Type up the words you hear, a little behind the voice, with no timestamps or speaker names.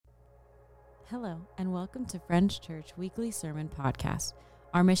Hello, and welcome to Friends Church Weekly Sermon Podcast.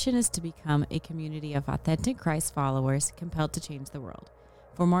 Our mission is to become a community of authentic Christ followers compelled to change the world.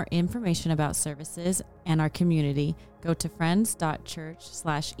 For more information about services and our community, go to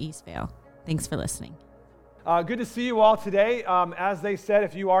friends.church/Eastvale. Thanks for listening. Good to see you all today. As they said,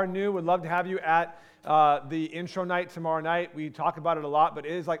 if you are new, we'd love to have you at the intro night tomorrow night. We talk about it a lot, but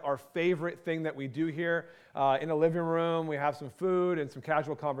it is like our favorite thing that we do here in the living room. We have some food and some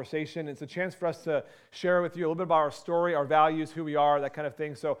casual conversation. It's a chance for us to share with you a little bit about our story, our values, who we are, that kind of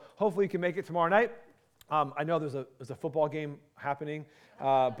thing. So hopefully you can make it tomorrow night. I know there's a football game happening,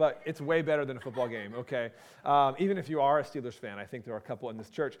 but it's way better than a football game, okay? Even if you are a Steelers fan, I think there are a couple in this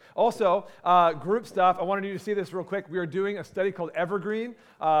church. Also, group stuff, I wanted you to see this real quick. We are doing a study called Evergreen,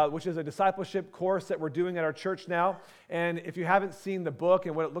 which is a discipleship course that we're doing at our church now. And if you haven't seen the book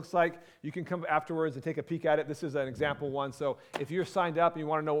and what it looks like, you can come afterwards and take a peek at it. This is an example one. So if you're signed up and you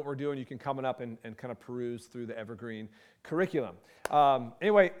want to know what we're doing, you can come up and kind of peruse through the Evergreen curriculum.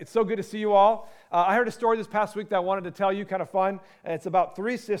 Anyway, it's so good to see you all. I heard a story this past week that I wanted to tell you, kind of fun. It's about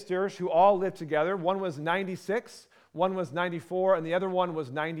three sisters who all lived together. One was 96, one was 94, and the other one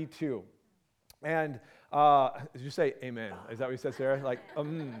was 92. And did you say amen? Is that what you said, Sarah? Like,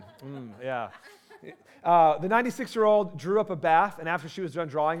 yeah. The 96-year-old drew up a bath, and after she was done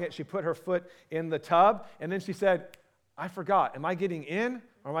drawing it, she put her foot in the tub, and then she said, I forgot, am I getting in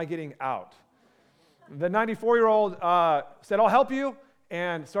or am I getting out? The 94-year-old said, I'll help you,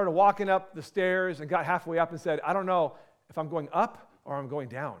 and started walking up the stairs and got halfway up and said, I don't know if I'm going up or I'm going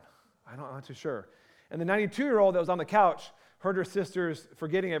down. I'm not too sure. And the 92-year-old that was on the couch heard her sisters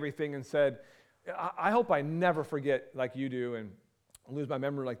forgetting everything and said, I hope I never forget like you do and lose my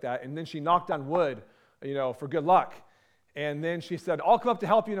memory like that. And then she knocked on wood, for good luck. And then she said, I'll come up to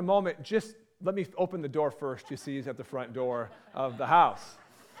help you in a moment. Just let me open the door first. She sees at the front door of the house,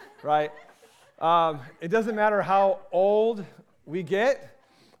 right? It doesn't matter how old we get,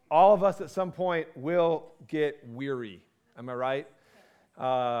 all of us at some point will get weary. Am I right?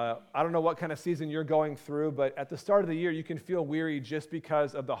 I don't know what kind of season you're going through, but at the start of the year, you can feel weary just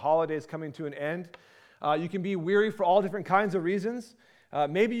because of the holidays coming to an end. You can be weary for all different kinds of reasons.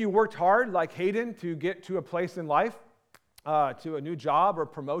 Maybe you worked hard, like Hayden, to get to a place in life, to a new job or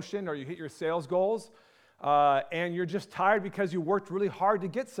promotion, or you hit your sales goals, and you're just tired because you worked really hard to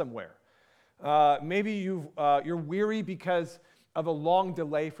get somewhere. Maybe you're weary because of a long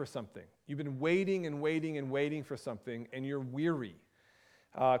delay for something. You've been waiting and waiting and waiting for something, and you're weary.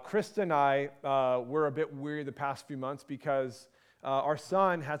 Krista and I were a bit weary the past few months because our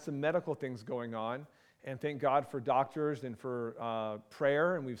son had some medical things going on, and thank God for doctors and for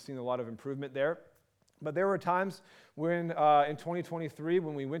prayer, and we've seen a lot of improvement there. But there were times when in 2023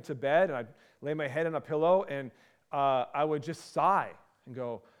 when we went to bed and I'd lay my head on a pillow and I would just sigh and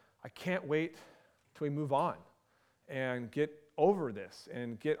go, I can't wait till we move on and get over this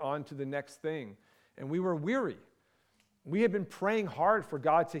and get on to the next thing. And we were weary. We had been praying hard for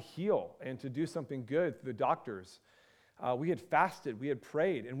God to heal and to do something good through the doctors. We had fasted, we had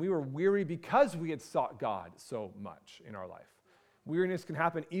prayed, and we were weary because we had sought God so much in our life. Weariness can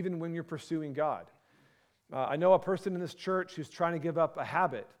happen even when you're pursuing God. I know a person in this church who's trying to give up a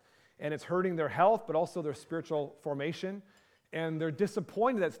habit, and it's hurting their health, but also their spiritual formation. And they're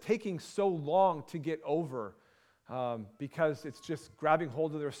disappointed that it's taking so long to get over because it's just grabbing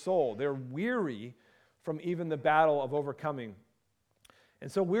hold of their soul. They're weary from even the battle of overcoming. And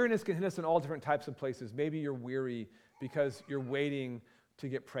so weariness can hit us in all different types of places. Maybe you're weary because you're waiting to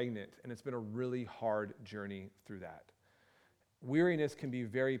get pregnant, and it's been a really hard journey through that. Weariness can be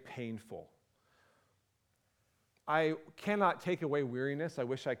very painful. I cannot take away weariness. I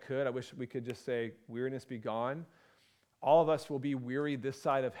wish I could. I wish we could just say, weariness be gone. All of us will be weary this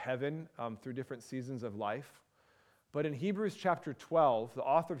side of heaven through different seasons of life. But in Hebrews chapter 12, the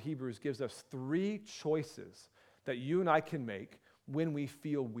author of Hebrews gives us three choices that you and I can make when we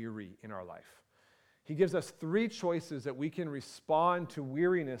feel weary in our life. He gives us three choices that we can respond to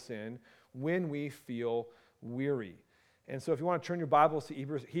weariness in when we feel weary. And so if you want to turn your Bibles to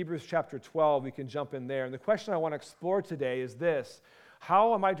Hebrews chapter 12, we can jump in there. And the question I want to explore today is this: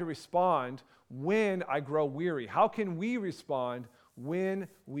 how am I to respond when I grow weary? How can we respond when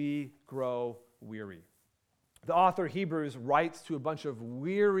we grow weary? The author of Hebrews writes to a bunch of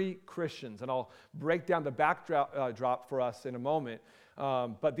weary Christians, and I'll break down the backdrop for us in a moment.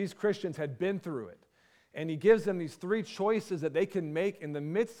 But these Christians had been through it. And he gives them these three choices that they can make in the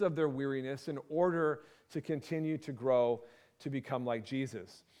midst of their weariness in order to continue to grow to become like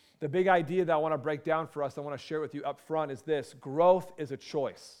Jesus. The big idea that I want to break down for us, I want to share with you up front is this: growth is a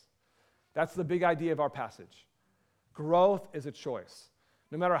choice. That's the big idea of our passage. Growth is a choice.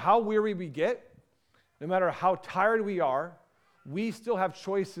 No matter how weary we get, no matter how tired we are, we still have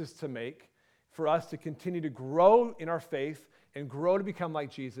choices to make for us to continue to grow in our faith and grow to become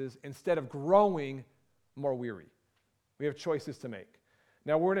like Jesus instead of growing more weary. We have choices to make.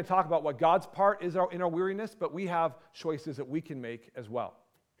 Now, we're going to talk about what God's part is in our weariness, but we have choices that we can make as well.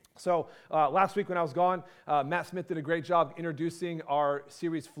 So last week when I was gone, Matt Smith did a great job introducing our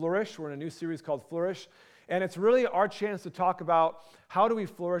series Flourish. We're in a new series called Flourish. And it's really our chance to talk about how do we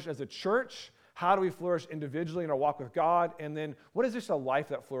flourish as a church, how do we flourish individually in our walk with God, and then what does just a life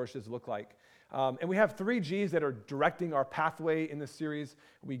that flourishes look like? And we have 3 G's that are directing our pathway in this series.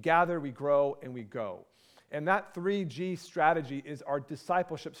 We gather, we grow, and we go. And that 3G strategy is our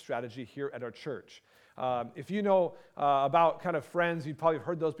discipleship strategy here at our church. If you know about kind of friends, you've probably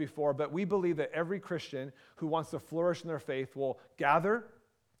heard those before, but we believe that every Christian who wants to flourish in their faith will gather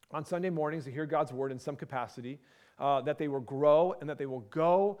on Sunday mornings to hear God's word in some capacity, that they will grow and that they will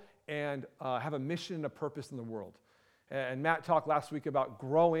go and have a mission and a purpose in the world. And Matt talked last week about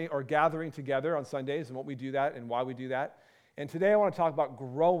growing or gathering together on Sundays and what we do that and why we do that. And today I want to talk about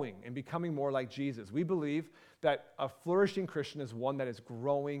growing and becoming more like Jesus. We believe that a flourishing Christian is one that is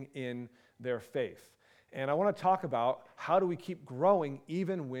growing in their faith. And I want to talk about how do we keep growing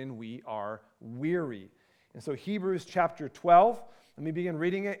even when we are weary. And so Hebrews chapter 12, let me begin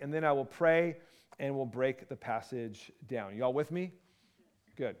reading it, and then I will pray and we'll break the passage down. You all with me?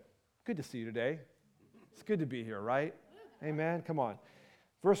 Good. Good to see you today. It's good to be here, right? Amen. Come on.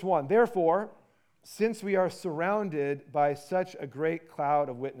 Verse 1, therefore, since we are surrounded by such a great cloud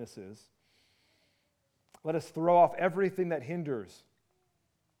of witnesses, let us throw off everything that hinders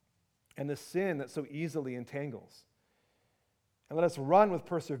and the sin that so easily entangles. And let us run with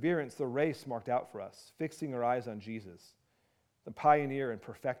perseverance the race marked out for us, fixing our eyes on Jesus, the pioneer and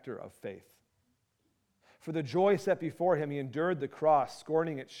perfecter of faith. For the joy set before him, he endured the cross,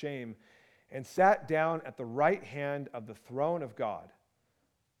 scorning its shame, and sat down at the right hand of the throne of God.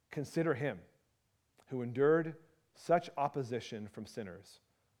 Consider him who endured such opposition from sinners,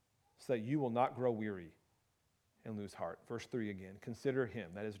 so that you will not grow weary and lose heart. Verse 3 again. Consider him,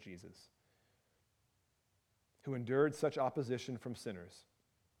 that is Jesus, who endured such opposition from sinners,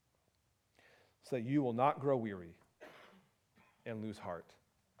 so that you will not grow weary and lose heart.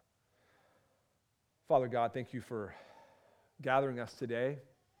 Father God, thank you for gathering us today.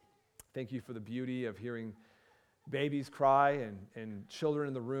 Thank you for the beauty of hearing babies cry and children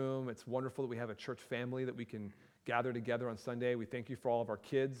in the room. It's wonderful that we have a church family that we can gather together on Sunday. We thank you for all of our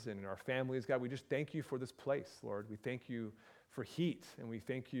kids and our families. God, we just thank you for this place, Lord. We thank you for heat, and we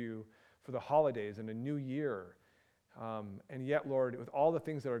thank you for the holidays and a new year. And yet, Lord, with all the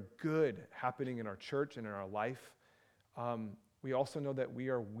things that are good happening in our church and in our life, we also know that we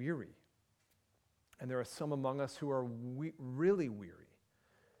are weary. And there are some among us who are really weary.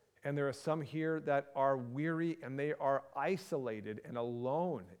 And there are some here that are weary and they are isolated and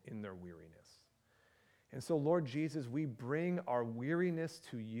alone in their weariness. And so, Lord Jesus, we bring our weariness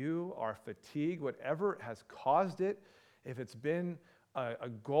to you, our fatigue, whatever has caused it, if it's been a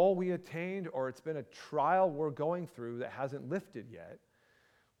goal we attained or it's been a trial we're going through that hasn't lifted yet,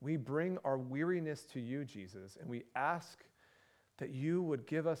 we bring our weariness to you, Jesus, and we ask that you would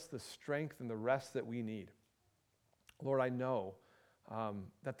give us the strength and the rest that we need. Lord, I know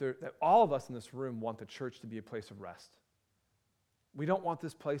that all of us in this room want the church to be a place of rest. We don't want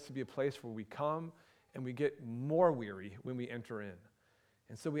this place to be a place where we come and we get more weary when we enter in.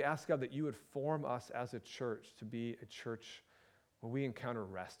 And so we ask, God, that you would form us as a church to be a church where we encounter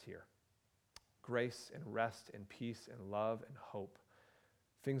rest here. Grace and rest and peace and love and hope,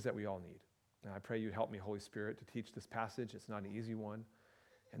 things that we all need. And I pray you'd help me, Holy Spirit, to teach this passage. It's not an easy one.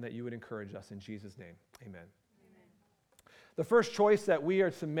 And that you would encourage us in Jesus' name. Amen. The first choice that we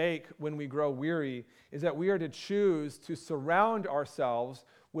are to make when we grow weary is that we are to choose to surround ourselves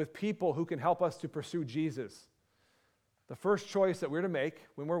with people who can help us to pursue Jesus. The first choice that we're to make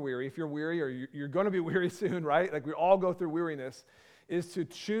when we're weary, if you're weary or you're going to be weary soon, right? Like we all go through weariness, is to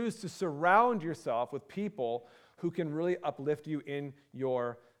choose to surround yourself with people who can really uplift you in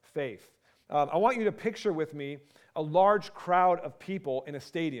your faith. I want you to picture with me a large crowd of people in a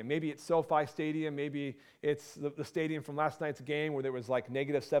stadium. Maybe it's SoFi Stadium. Maybe it's the stadium from last night's game where there was like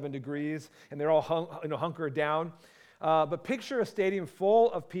 -7 degrees and they're all hunkered down. But picture a stadium full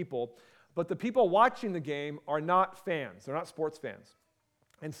of people, but the people watching the game are not fans. They're not sports fans.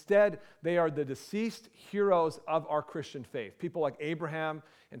 Instead, they are the deceased heroes of our Christian faith. People like Abraham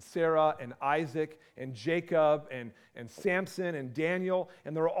and Sarah and Isaac and Jacob and Samson and Daniel.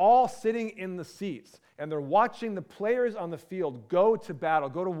 And they're all sitting in the seats. And they're watching the players on the field go to battle,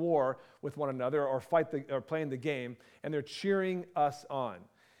 go to war with one another or playing the game. And they're cheering us on.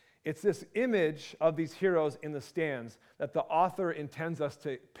 It's this image of these heroes in the stands that the author intends us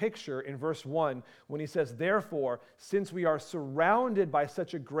to picture in verse 1 when he says, "Therefore, since we are surrounded by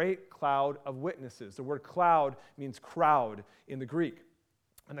such a great cloud of witnesses." The word cloud means crowd in the Greek.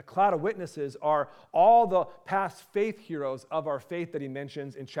 And the cloud of witnesses are all the past faith heroes of our faith that he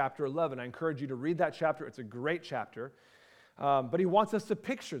mentions in chapter 11. I encourage you to read that chapter. It's a great chapter. But he wants us to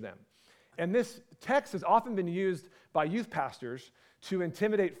picture them. And this text has often been used by youth pastors to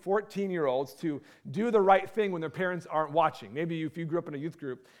intimidate 14-year-olds to do the right thing when their parents aren't watching. Maybe if you grew up in a youth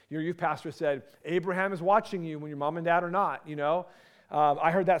group, your youth pastor said, "Abraham is watching you when your mom and dad are not," you know? I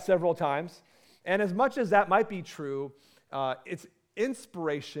heard that several times. And as much as that might be true, it's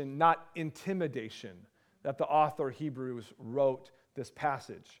inspiration, not intimidation, that the author of Hebrews wrote this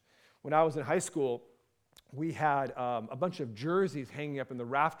passage. When I was in high school, we had a bunch of jerseys hanging up in the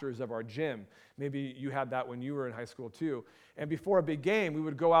rafters of our gym. Maybe you had that when you were in high school too. And before a big game, we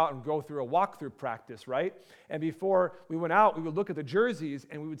would go out and go through a walkthrough practice, right? And before we went out, we would look at the jerseys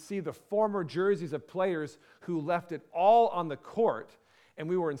and we would see the former jerseys of players who left it all on the court. And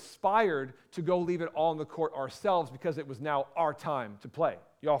we were inspired to go leave it all on the court ourselves because it was now our time to play.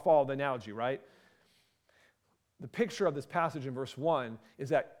 You all follow the analogy, right? The picture of this passage in verse 1 is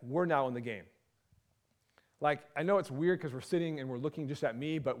that we're now in the game. Like, I know it's weird because we're sitting and we're looking just at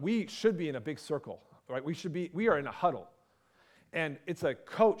me, but we should be in a big circle, right? We are in a huddle. And it's a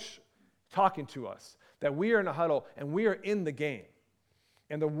coach talking to us that we are in a huddle and we are in the game.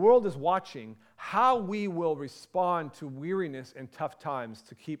 And the world is watching how we will respond to weariness and tough times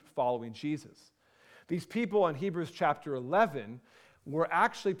to keep following Jesus. These people in Hebrews chapter 11 were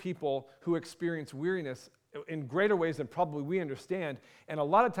actually people who experienced weariness in greater ways than probably we understand. And a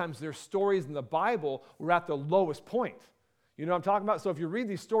lot of times their stories in the Bible were at the lowest point. You know what I'm talking about? So if you read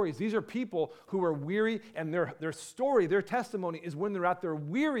these stories, these are people who are weary, and their story, their testimony is when they're at their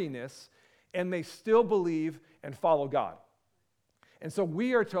weariness and they still believe and follow God. And so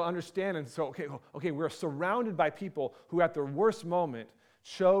we are to understand, and so, okay, we're surrounded by people who at their worst moment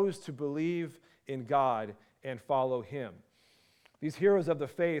chose to believe in God and follow him. These heroes of the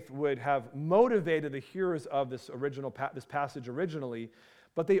faith would have motivated the hearers of this passage originally,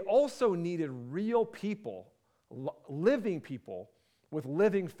 but they also needed real people, living people with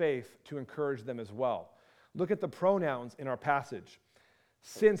living faith to encourage them as well. Look at the pronouns in our passage.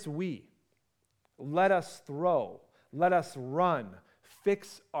 Since we, let us throw, let us run,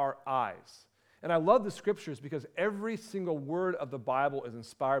 fix our eyes. And I love the scriptures because every single word of the Bible is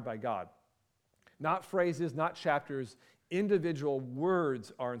inspired by God. Not phrases, not chapters. Individual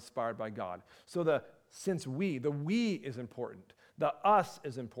words are inspired by God. So the we is important. The us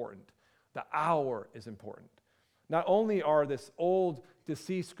is important. The our is important. Not only are this old,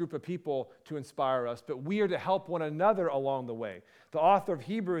 deceased group of people to inspire us, but we are to help one another along the way. The author of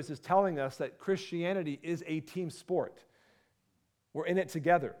Hebrews is telling us that Christianity is a team sport. We're in it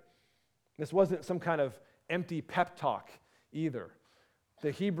together. This wasn't some kind of empty pep talk either.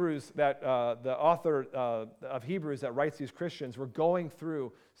 The author of Hebrews that writes these Christians were going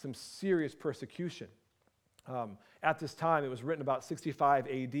through some serious persecution. At this time, it was written about 65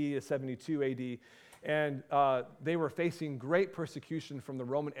 AD to 72 AD, and they were facing great persecution from the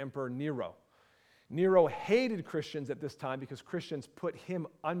Roman Emperor Nero. Nero hated Christians at this time because Christians put him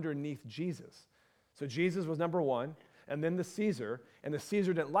underneath Jesus. So Jesus was number one, and then the Caesar, and the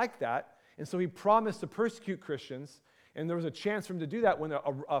Caesar didn't like that, and so he promised to persecute Christians. And there was a chance for him to do that when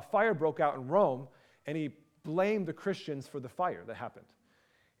a fire broke out in Rome, and he blamed the Christians for the fire that happened.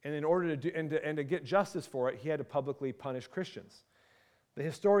 And in order to get justice for it, he had to publicly punish Christians. The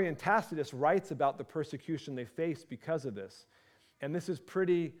historian Tacitus writes about the persecution they faced because of this. And this is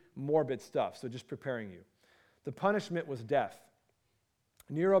pretty morbid stuff, so just preparing you. The punishment was death.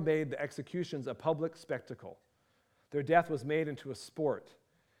 Nero made the executions a public spectacle. Their death was made into a sport.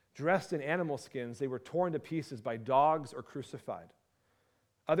 Dressed in animal skins, they were torn to pieces by dogs or crucified.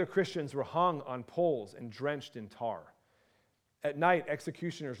 Other Christians were hung on poles and drenched in tar. At night,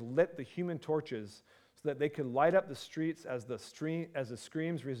 executioners lit the human torches so that they could light up the streets as the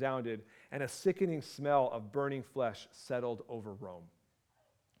screams resounded, and a sickening smell of burning flesh settled over Rome.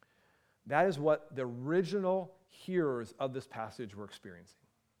 That is what the original hearers of this passage were experiencing.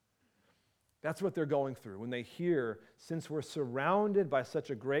 That's what they're going through when they hear, since we're surrounded by such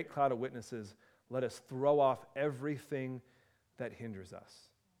a great cloud of witnesses, let us throw off everything that hinders us.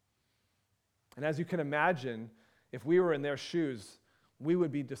 And as you can imagine, if we were in their shoes, we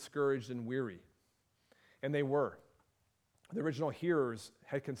would be discouraged and weary. And they were. The original hearers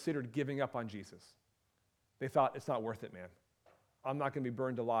had considered giving up on Jesus. They thought, it's not worth it, man. I'm not going to be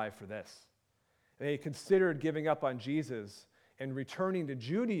burned alive for this. They considered giving up on Jesus and returning to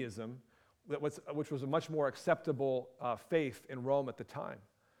Judaism, which was a much more acceptable faith in Rome at the time.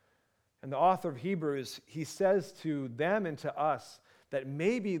 And the author of Hebrews, he says to them and to us that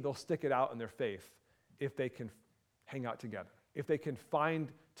maybe they'll stick it out in their faith if they can hang out together. If they can find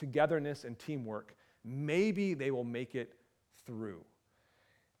togetherness and teamwork, maybe they will make it through.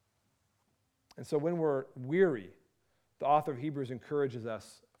 And so when we're weary, the author of Hebrews encourages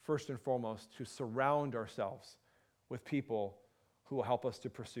us, first and foremost, to surround ourselves with people who will help us to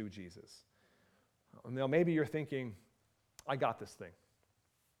pursue Jesus. Now, maybe you're thinking, I got this thing.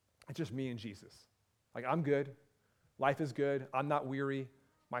 It's just me and Jesus. Like, I'm good. Life is good. I'm not weary.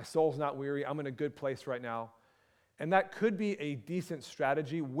 My soul's not weary. I'm in a good place right now. And that could be a decent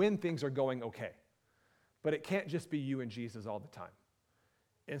strategy when things are going okay. But it can't just be you and Jesus all the time.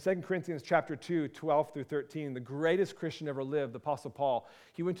 In 2 Corinthians chapter 2, 12 through 13, the greatest Christian ever lived, the Apostle Paul,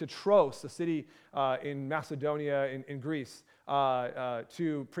 he went to Troas, a city in Macedonia, in Greece,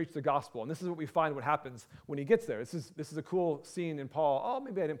 to preach the gospel. And this is what we find what happens when he gets there. This is a cool scene in Paul. Oh,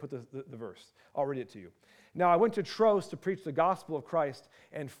 maybe I didn't put the verse. I'll read it to you. Now, I went to Troas to preach the gospel of Christ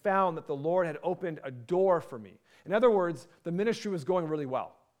and found that the Lord had opened a door for me. In other words, the ministry was going really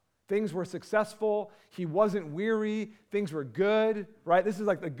well. Things were successful. He wasn't weary. Things were good, right? This is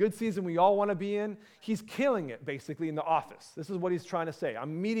like the good season we all want to be in. He's killing it, basically, in the office. This is what he's trying to say.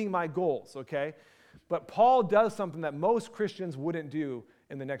 I'm meeting my goals, okay? But Paul does something that most Christians wouldn't do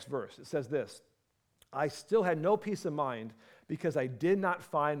in the next verse. It says this, I still had no peace of mind because I did not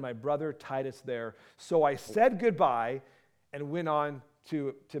find my brother Titus there. So I said goodbye and went on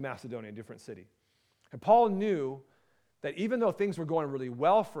to Macedonia, a different city. And Paul knew that even though things were going really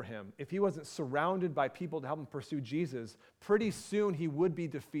well for him, if he wasn't surrounded by people to help him pursue Jesus, pretty soon he would be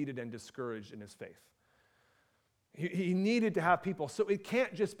defeated and discouraged in his faith. He needed to have people. So it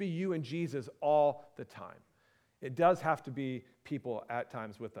can't just be you and Jesus all the time. It does have to be people at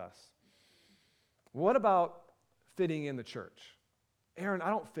times with us. What about fitting in the church? Aaron, I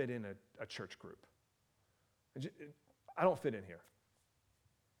don't fit in a church group. I don't fit in here.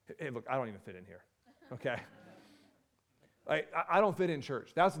 Hey, look, I don't even fit in here, okay? I don't fit in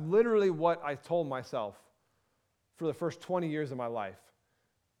church. That's literally what I told myself for the first 20 years of my life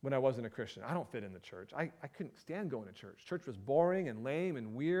when I wasn't a Christian. I don't fit in the church. I couldn't stand going to church. Church was boring and lame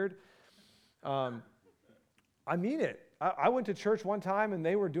and weird. I mean it. I went to church one time and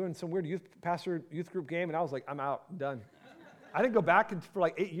they were doing some weird youth group game and I was like, I'm out, I'm done. I didn't go back for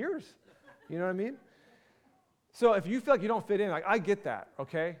like 8 years. You know what I mean? So if you feel like you don't fit in, I get that,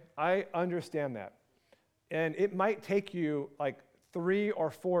 okay? I understand that. And it might take you like 3 or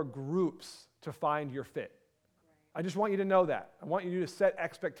 4 groups to find your fit. I just want you to know that. I want you to set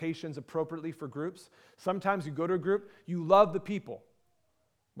expectations appropriately for groups. Sometimes you go to a group, you love the people,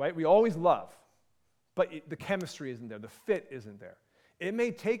 right? We always love, but the chemistry isn't there. The fit isn't there. It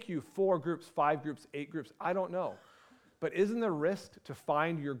may take you 4 groups, 5 groups, 8 groups. I don't know. But isn't the risk to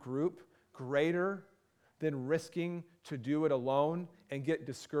find your group greater than risking to do it alone and get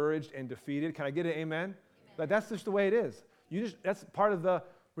discouraged and defeated? Can I get an amen? But that's just the way it is. That's part of the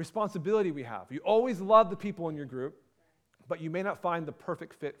responsibility we have. You always love the people in your group, but you may not find the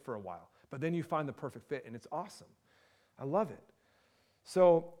perfect fit for a while. But then you find the perfect fit, and it's awesome. I love it.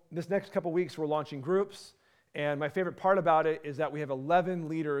 So this next couple weeks, we're launching groups, and my favorite part about it is that we have 11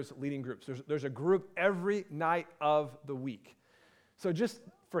 leaders leading groups. There's a group every night of the week. So just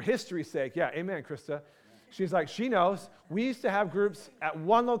for history's sake, yeah, amen, Krista. She's like, she knows. We used to have groups at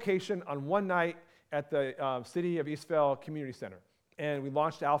one location on one night at the City of Eastvale Community Center. And we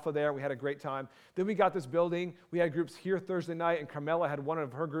launched Alpha there. We had a great time. Then we got this building. We had groups here Thursday night, and Carmela had one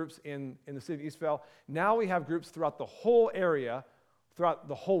of her groups in the City of Eastvale. Now we have groups throughout the whole area, throughout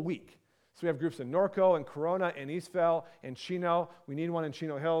the whole week. So we have groups in Norco and Corona and Eastvale and Chino. We need one in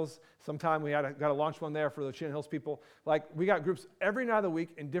Chino Hills. Sometime we got to launch one there for the Chino Hills people. Like, we got groups every night of the week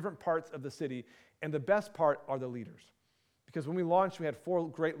in different parts of the city. And the best part are the leaders. Because when we launched, we had 4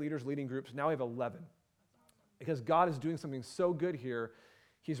 great leaders leading groups. Now we have 11. Because God is doing something so good here.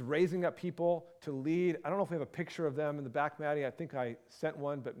 He's raising up people to lead. I don't know if we have a picture of them in the back, Maddie. I think I sent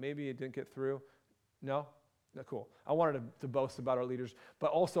one, but maybe it didn't get through. No? No, cool. I wanted to boast about our leaders,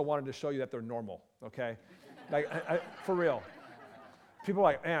 but also wanted to show you that they're normal, okay? Like, for real. People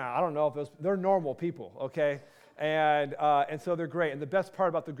are like, I don't know if they're normal people, okay? And so they're great. And the best part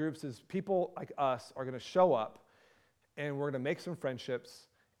about the groups is people like us are going to show up, and we're going to make some friendships,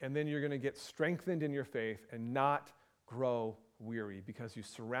 and then you're going to get strengthened in your faith and not grow weary because you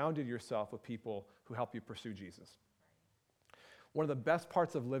surrounded yourself with people who help you pursue Jesus. One of the best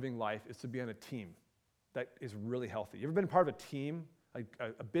parts of living life is to be on a team that is really healthy. You ever been part of a team,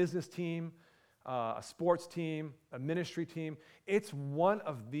 a business team, a sports team, a ministry team? It's one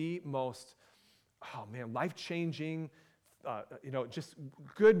of the most, life-changing, just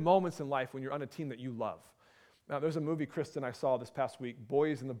good moments in life when you're on a team that you love. Now, there's a movie, Kristen, I saw this past week,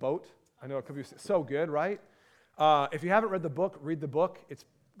 Boys in the Boat. I know it could be so good, right? If you haven't read the book, read the book. It's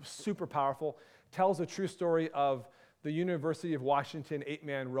super powerful. Tells a true story of the University of Washington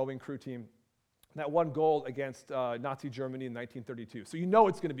 8-man rowing crew team that won gold against Nazi Germany in 1932. So you know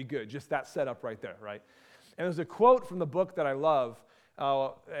it's going to be good, just that setup right there, right? And there's a quote from the book that I love,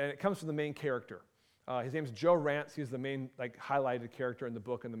 and it comes from the main character. His name's Joe Rance. He's the main highlighted character in the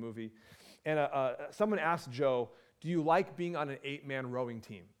book and the movie. And someone asked Joe, do you like being on an 8-man rowing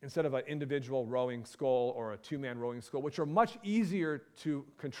team instead of an individual rowing scull or a 2-man rowing scull, which are much easier to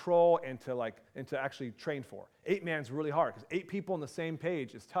control and to actually train for? 8-man's really hard because 8 people on the same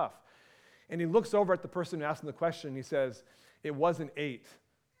page is tough. And he looks over at the person who asked him the question, and he says, it wasn't 8.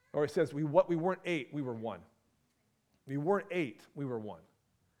 Or he says, we weren't 8, we were 1. We weren't 8, we were 1.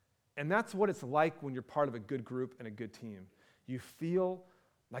 And that's what it's like when you're part of a good group and a good team. You feel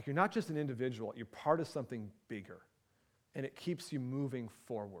like you're not just an individual, you're part of something bigger. And it keeps you moving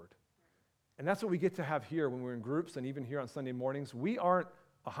forward. And that's what we get to have here when we're in groups and even here on Sunday mornings. We aren't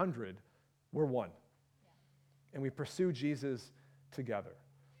 100, we're 1. And we pursue Jesus together.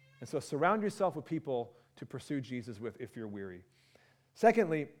 And so surround yourself with people to pursue Jesus with if you're weary.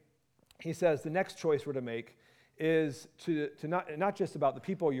 Secondly, he says the next choice we're to make is to not just about the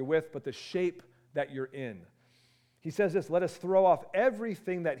people you're with, but the shape that you're in. He says this, let us throw off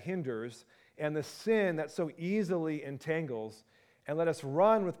everything that hinders and the sin that so easily entangles, and let us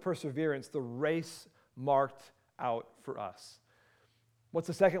run with perseverance the race marked out for us. What's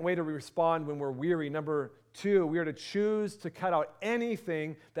the second way to respond when we're weary? Number 2, we are to choose to cut out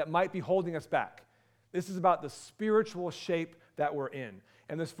anything that might be holding us back. This is about the spiritual shape that we're in.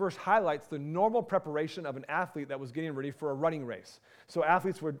 And this verse highlights the normal preparation of an athlete that was getting ready for a running race. So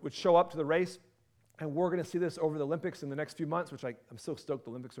athletes would show up to the race, and we're going to see this over the Olympics in the next few months, which I'm so stoked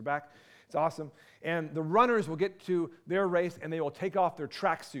the Olympics are back. It's awesome. And the runners will get to their race, and they will take off their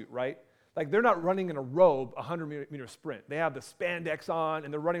tracksuit, right? Like they're not running in a robe, a 100-meter sprint. They have the spandex on,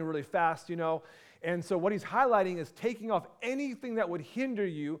 and they're running really fast, And so what he's highlighting is taking off anything that would hinder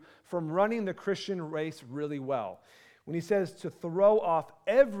you from running the Christian race really well. When he says to throw off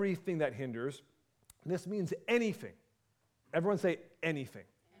everything that hinders, this means anything. Everyone say anything.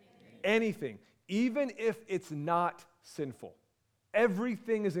 Anything. Even if it's not sinful.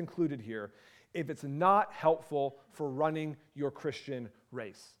 Everything is included here if it's not helpful for running your Christian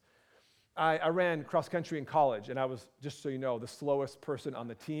race. I ran cross country in college, and I was, just so you know, the slowest person on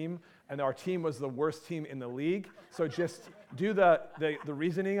the team, and our team was the worst team in the league. So just do the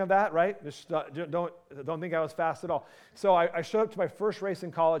reasoning of that, right? Just don't think I was fast at all. So I showed up to my first race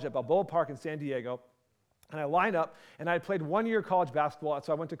in college at Balboa Park in San Diego. And I lined up, and I had played 1 year college basketball,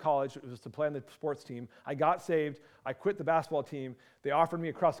 so I went to college. It was to play on the sports team. I got saved. I quit the basketball team. They offered me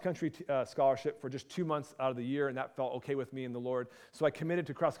a cross-country scholarship for just 2 months out of the year, and that felt okay with me and the Lord. So I committed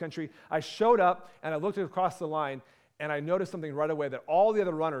to cross-country. I showed up, and I looked across the line, and I noticed something right away, that all the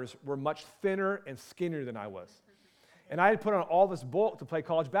other runners were much thinner and skinnier than I was. And I had put on all this bulk to play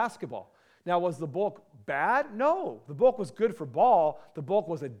college basketball. Now, was the bulk bad? No. The bulk was good for ball. The bulk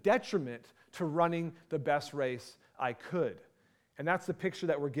was a detriment to running the best race I could. And that's the picture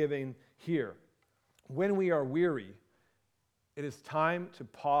that we're giving here. When we are weary, it is time to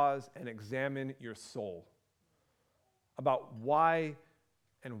pause and examine your soul about why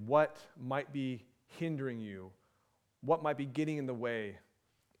and what might be hindering you, what might be getting in the way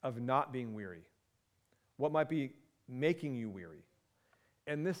of not being weary, what might be making you weary.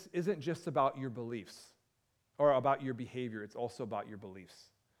 And this isn't just about your beliefs or about your behavior, it's also about your beliefs.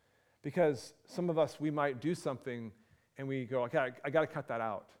 Because some of us, we might do something and we go, okay, I got to cut that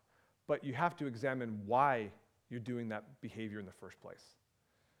out. But you have to examine why you're doing that behavior in the first place.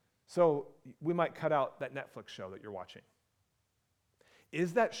 So we might cut out that Netflix show that you're watching.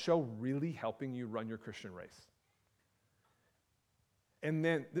 Is that show really helping you run your Christian race? And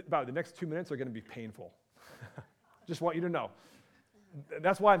then about the next 2 minutes are going to be painful. Just want you to know.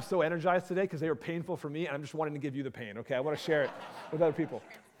 That's why I'm so energized today, because they were painful for me, and I'm just wanting to give you the pain, okay? I want to share it with other people.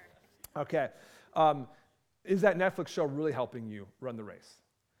 Okay. Is that Netflix show really helping you run the race?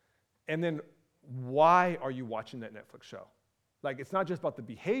 And then why are you watching that Netflix show? Like, it's not just about the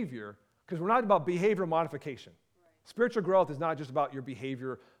behavior, because we're not about behavior modification. Spiritual growth is not just about your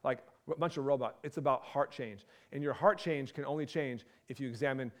behavior, like a bunch of robots. It's about heart change. And your heart change can only change if you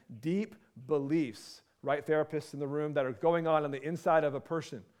examine deep beliefs, right? Therapists in the room that are going on the inside of a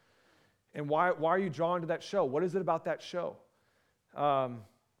person. And why are you drawn to that show? What is it about that show?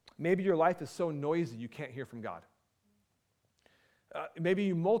 Maybe your life is so noisy you can't hear from God. Maybe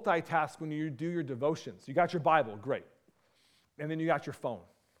you multitask when you do your devotions. You got your Bible, great. And then you got your phone.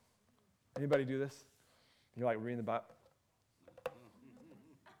 Anybody do this? You're like reading the Bible.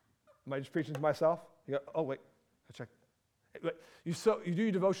 Am I just preaching to myself? You go, oh, wait, I'll check. You do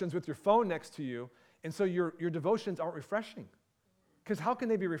your devotions with your phone next to you, and so your devotions aren't refreshing. Because how can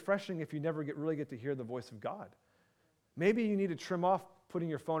they be refreshing if you never really get to hear the voice of God? Maybe you need to trim off putting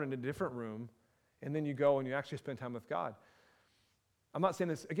your phone in a different room, and then you go and you actually spend time with God. I'm not saying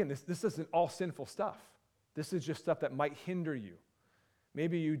this, again, this isn't all sinful stuff. This is just stuff that might hinder you.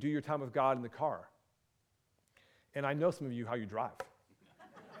 Maybe you do your time with God in the car. And I know some of you how you drive.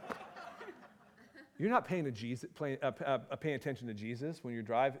 You're not paying attention to Jesus when you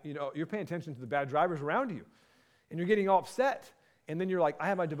drive. You're paying attention to the bad drivers around you. And you're getting all upset. And then you're like, I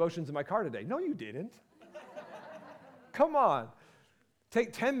have my devotions in my car today. No, you didn't. Come on.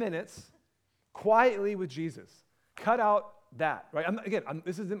 Take 10 minutes quietly with Jesus. Cut out that, right?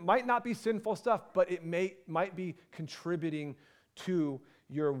 Might not be sinful stuff, but it might be contributing to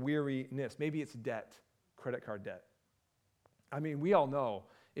your weariness. Maybe it's debt, credit card debt. I mean, we all know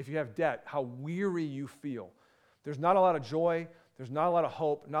if you have debt, how weary you feel. There's not a lot of joy, there's not a lot of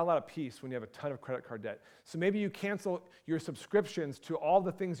hope, not a lot of peace when you have a ton of credit card debt. So maybe you cancel your subscriptions to all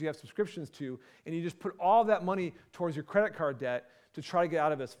the things you have subscriptions to, and you just put all that money towards your credit card debt to try to get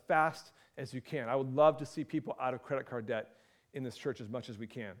out of it as fast as you can. I would love to see people out of credit card debt in this church as much as we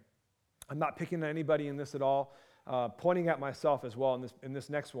can. I'm not picking on anybody in this at all, pointing at myself as well in this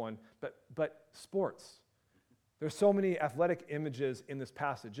next one, but sports. There's so many athletic images in this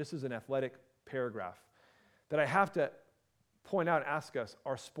passage. This is an athletic paragraph that I have to point out and ask us,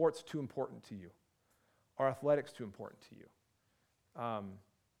 are sports too important to you? Are athletics too important to you?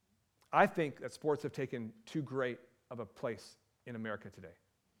 I think that sports have taken too great of a place in America today,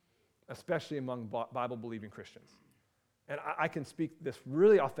 especially among Bible-believing Christians. And I can speak this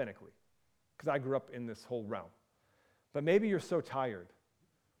really authentically because I grew up in this whole realm. But maybe you're so tired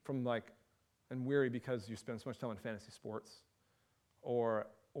from and weary because you spend so much time on fantasy sports or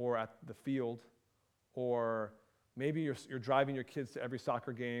at the field, or maybe you're driving your kids to every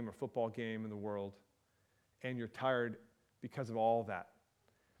soccer game or football game in the world, and you're tired because of all that.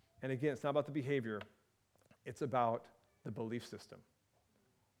 And again, it's not about the behavior, it's about the belief system.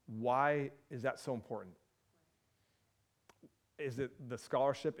 Why is that so important? Is it the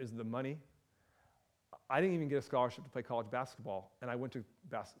scholarship? Is it the money? I didn't even get a scholarship to play college basketball, and I went to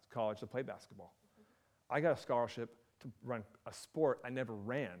college to play basketball. I got a scholarship to run a sport I never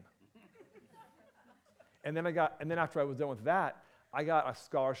ran. And then after I was done with that, I got a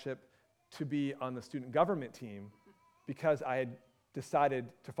scholarship to be on the student government team because I had decided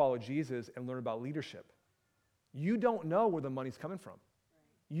to follow Jesus and learn about leadership. You don't know where the money's coming from.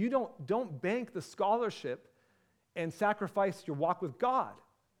 You don't bank the scholarship and sacrifice your walk with God.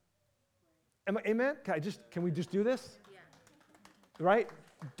 Amen? Can we just do this? Yeah. Right?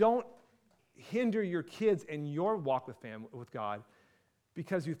 Don't hinder your kids in your walk with God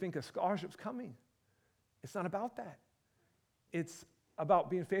because you think a scholarship's coming. It's not about that. It's about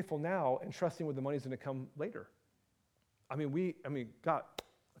being faithful now and trusting where the money's going to come later. God,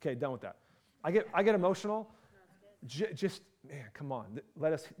 okay, done with that. I get emotional. Just, man, come on.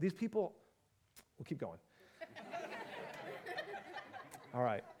 These people, we'll keep going. All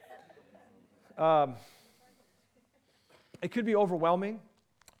right. It could be overwhelming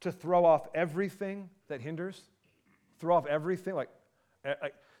to throw off everything that hinders. Throw off everything.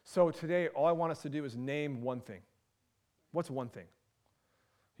 So today, all I want us to do is name one thing. What's one thing?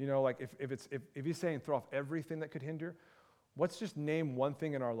 If he's saying throw off everything that could hinder, let's just name one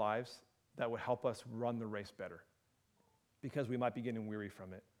thing in our lives that would help us run the race better, because we might be getting weary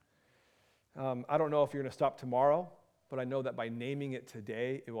from it. I don't know if you're going to stop tomorrow, but I know that by naming it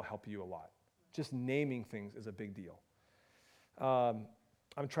today, it will help you a lot. Just naming things is a big deal.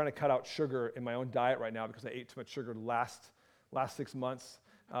 I'm trying to cut out sugar in my own diet right now because I ate too much sugar last 6 months,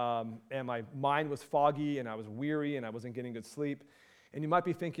 and my mind was foggy, and I was weary, and I wasn't getting good sleep. And you might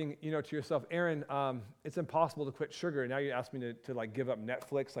be thinking, to yourself, Aaron, it's impossible to quit sugar. And now you ask me to give up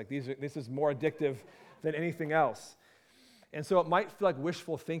Netflix. This is more addictive than anything else. And so it might feel like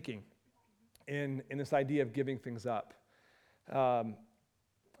wishful thinking in this idea of giving things up.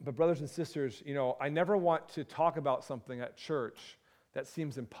 But brothers and sisters, I never want to talk about something at church that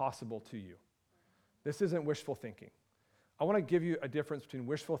seems impossible to you. This isn't wishful thinking. I want to give you a difference between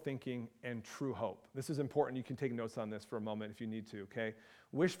wishful thinking and true hope. This is important. You can take notes on this for a moment if you need to, okay?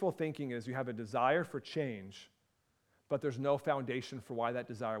 Wishful thinking is you have a desire for change, but there's no foundation for why that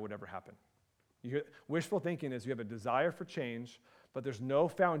desire would ever happen. Wishful thinking is you have a desire for change, but there's no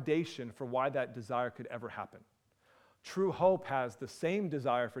foundation for why that desire could ever happen. True hope has the same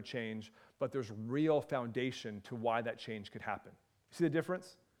desire for change, but there's real foundation to why that change could happen. See the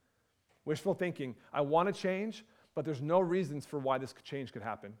difference? Wishful thinking, I want to change, but there's no reasons for why this change could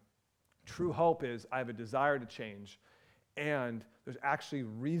happen. True hope is I have a desire to change, and there's actually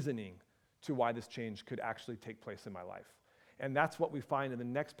reasoning to why this change could actually take place in my life. And that's what we find in the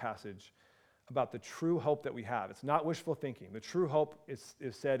next passage about the true hope that we have. It's not wishful thinking. The true hope is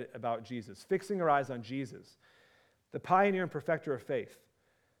said about Jesus. Fixing our eyes on Jesus, the pioneer and perfecter of faith.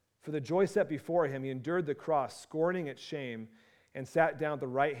 For the joy set before him, he endured the cross, scorning its shame, and sat down at the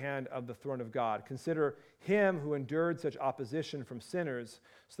right hand of the throne of God. Consider him who endured such opposition from sinners,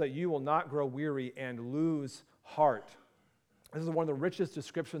 so that you will not grow weary and lose heart. This is one of the richest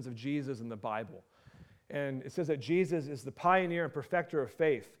descriptions of Jesus in the Bible. And it says that Jesus is the pioneer and perfecter of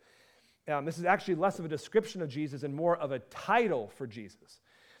faith. This is actually less of a description of Jesus and more of a title for Jesus.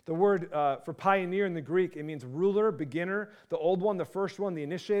 The word for pioneer in the Greek, it means ruler, beginner, the old one, the first one, the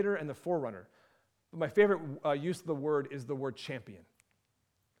initiator, and the forerunner. But my favorite use of the word is the word champion.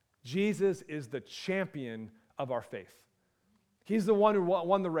 Jesus is the champion of our faith. He's the one who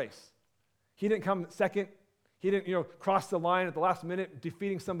won the race. He didn't come second. He didn't, cross the line at the last minute,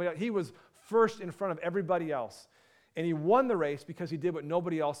 defeating somebody else. He was first in front of everybody else. And he won the race because he did what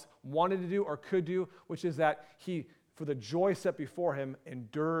nobody else wanted to do or could do, which is that he, for the joy set before him,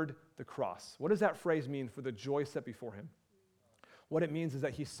 endured the cross. What does that phrase mean, for the joy set before him? What it means is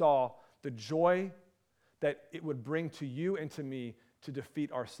that he saw the joy that it would bring to you and to me to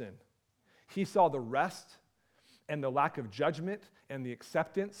defeat our sin. He saw the rest and the lack of judgment and the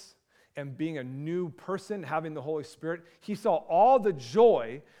acceptance and being a new person, having the Holy Spirit. He saw all the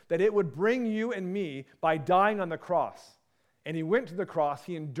joy that it would bring you and me by dying on the cross. And he went to the cross,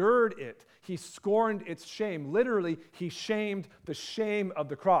 he endured it, he scorned its shame. Literally, he shamed the shame of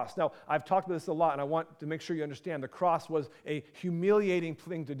the cross. Now, I've talked about this a lot, and I want to make sure you understand the cross was a humiliating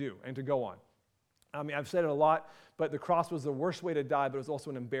thing to do and to go on. I mean, I've said it a lot, but the cross was the worst way to die, but it was also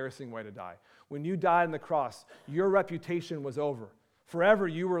an embarrassing way to die. When you died on the cross, your reputation was over. Forever,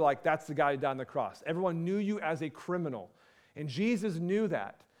 you were like, that's the guy who died on the cross. Everyone knew you as a criminal. And Jesus knew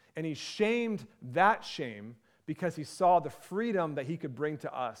that, and he shamed that shame because he saw the freedom that he could bring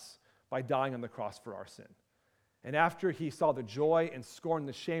to us by dying on the cross for our sin. And after he saw the joy and scorned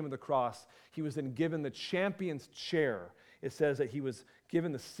the shame of the cross, he was then given the champion's chair. It says that he was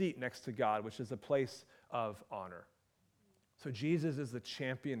given the seat next to God, which is a place of honor. So Jesus is the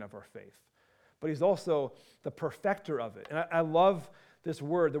champion of our faith. But he's also the perfecter of it. And I love this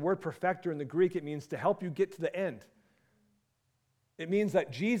word. The word perfecter in the Greek, it means to help you get to the end. It means that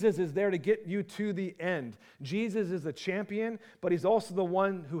Jesus is there to get you to the end. Jesus is the champion, but he's also the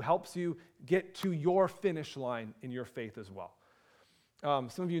one who helps you get to your finish line in your faith as well.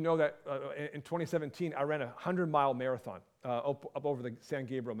 Some of you know that in 2017, I ran a 100-mile marathon up over the San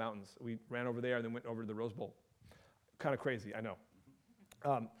Gabriel Mountains. We ran over there and then went over to the Rose Bowl. Kind of crazy, I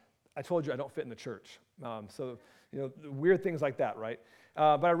know. I told you I don't fit in the church. Weird things like that, right?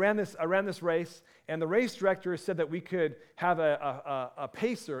 But I ran this race, and the race director said that we could have a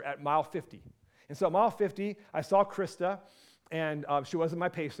pacer at mile 50. And so at mile 50, I saw Krista, and she wasn't my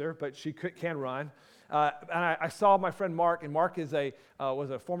pacer, but she can run. And I saw my friend Mark, and Mark was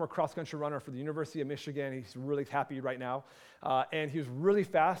a former cross-country runner for the University of Michigan. He's really happy right now. And he was really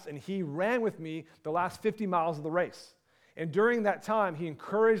fast, and he ran with me the last 50 miles of the race. And during that time, he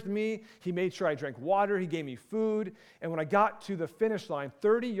encouraged me. He made sure I drank water. He gave me food. And when I got to the finish line,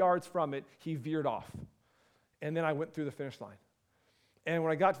 30 yards from it, he veered off. And then I went through the finish line. And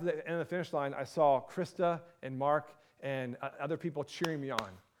when I got to the end of the finish line, I saw Krista and Mark and other people cheering me on.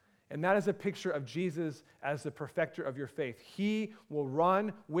 And that is a picture of Jesus as the perfecter of your faith. He will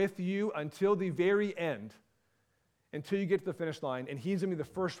run with you until the very end, until you get to the finish line, and he's going to be the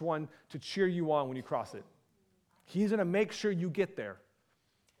first one to cheer you on when you cross it. He's going to make sure you get there.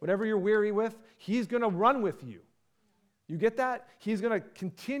 Whatever you're weary with, he's going to run with you. You get that? He's going to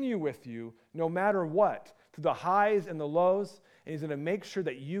continue with you no matter what, through the highs and the lows, and he's going to make sure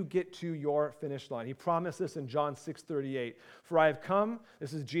that you get to your finish line. He promised this in John 6:38. For I have come,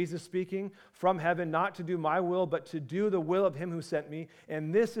 this is Jesus speaking, from heaven, not to do my will, but to do the will of him who sent me.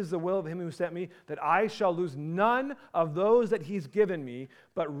 And this is the will of him who sent me, that I shall lose none of those that he's given me,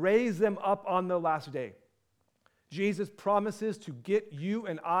 but raise them up on the last day. Jesus promises to get you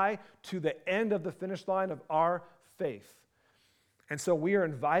and I to the end of the finish line of our faith. And so we are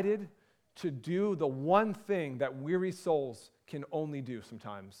invited to do the one thing that weary souls can only do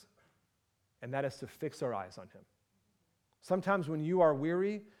sometimes, and that is to fix our eyes on him. Sometimes when you are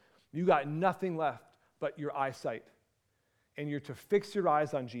weary, you got nothing left but your eyesight, and you're to fix your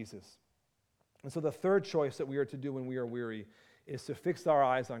eyes on Jesus. And so the third choice that we are to do when we are weary is to fix our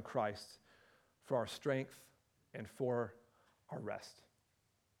eyes on Christ for our strength and for our rest.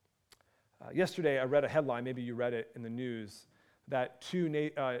 Yesterday, I read a headline, maybe you read it in the news, that two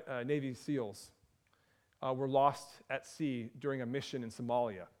Navy SEALs were lost at sea during a mission in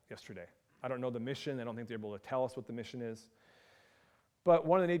Somalia yesterday. I don't know the mission. I don't think they're able to tell us what the mission is. But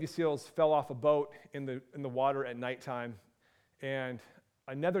one of the Navy SEALs fell off a boat in the water at nighttime, and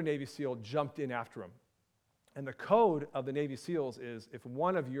another Navy SEAL jumped in after him. And the code of the Navy SEALs is if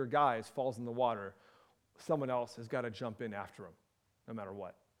one of your guys falls in the water, someone else has got to jump in after him, no matter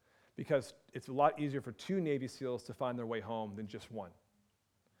what. Because it's a lot easier for two Navy SEALs to find their way home than just one.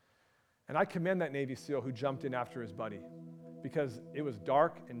 And I commend that Navy SEAL who jumped in after his buddy, because it was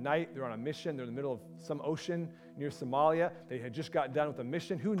dark and night. They're on a mission. They're in the middle of some ocean near Somalia. They had just gotten done with a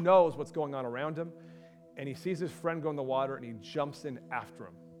mission. Who knows what's going on around him? And he sees his friend go in the water, and he jumps in after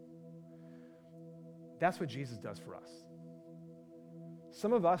him. That's what Jesus does for us.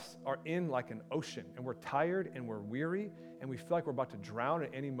 Some of us are in like an ocean, and we're tired and we're weary, and we feel like we're about to drown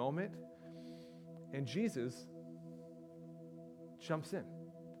at any moment. And Jesus jumps in.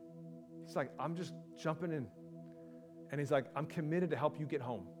 He's like, I'm just jumping in. And he's like, I'm committed to help you get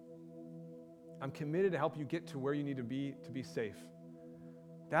home. I'm committed to help you get to where you need to be safe.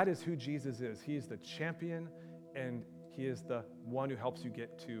 That is who Jesus is. He is the champion, and he is the one who helps you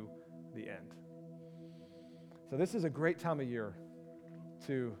get to the end. So this is a great time of year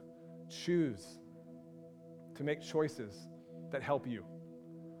to choose, to make choices that help you.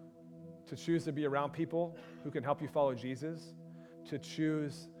 To choose to be around people who can help you follow Jesus. To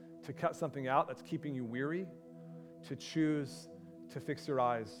choose to cut something out that's keeping you weary. To choose to fix your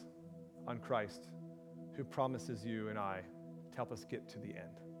eyes on Christ, who promises you and I to help us get to the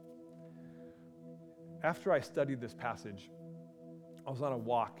end. After I studied this passage, I was on a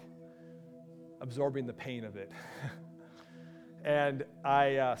walk, absorbing the pain of it. And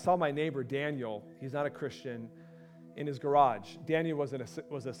I saw my neighbor, Daniel. He's not a Christian, in his garage. Daniel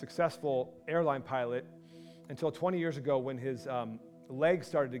was a successful airline pilot until 20 years ago when his legs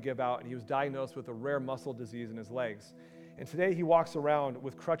started to give out, and he was diagnosed with a rare muscle disease in his legs. And today he walks around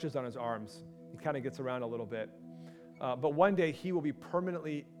with crutches on his arms. He kind of gets around a little bit. But one day he will be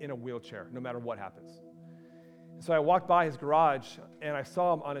permanently in a wheelchair, no matter what happens. So I walked by his garage, and I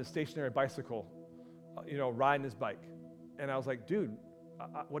saw him on his stationary bicycle, riding his bike. And I was like, dude,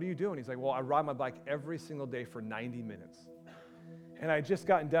 what are you doing? He's like, well, I ride my bike every single day for 90 minutes. And I had just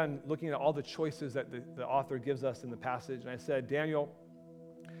gotten done looking at all the choices that the author gives us in the passage. And I said, Daniel,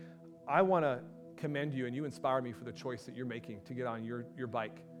 I want to commend you, and you inspire me for the choice that you're making to get on your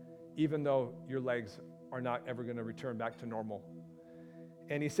bike, even though your legs are not ever going to return back to normal.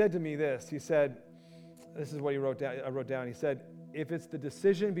 And he said to me this. He said, this is what I wrote down. He said, if it's the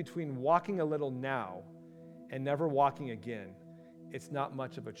decision between walking a little now and never walking again, it's not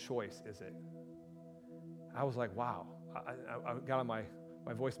much of a choice, is it? I was like, wow. I got on my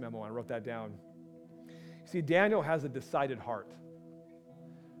voice memo and I wrote that down. See, Daniel has a decided heart.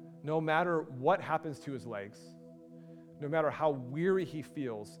 No matter what happens to his legs, no matter how weary he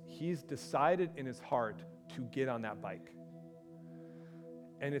feels, he's decided in his heart to get on that bike.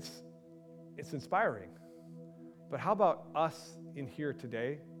 And it's inspiring. But how about us in here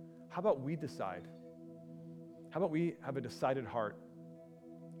today? How about we decide? How about we have a decided heart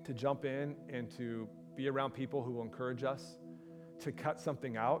to jump in and to be around people who will encourage us, to cut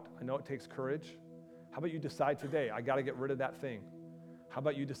something out? I know it takes courage. How about you decide today, I got to get rid of that thing? How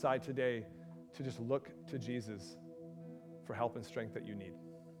about you decide today to just look to Jesus for help and strength that you need?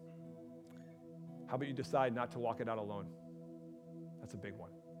 How about you decide not to walk it out alone? That's a big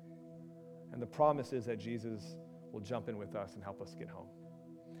one. And the promise is that Jesus will jump in with us and help us get home.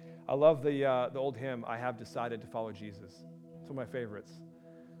 I love the old hymn, I have decided to follow Jesus. It's one of my favorites.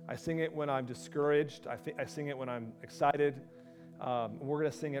 I sing it when I'm discouraged. I sing it when I'm excited. We're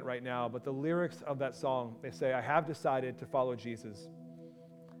going to sing it right now. But the lyrics of that song, they say, I have decided to follow Jesus.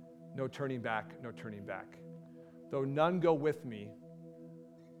 No turning back, no turning back. Though none go with me,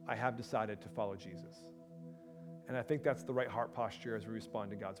 I have decided to follow Jesus. And I think that's the right heart posture as we respond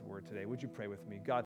to God's word today. Would you pray with me? God,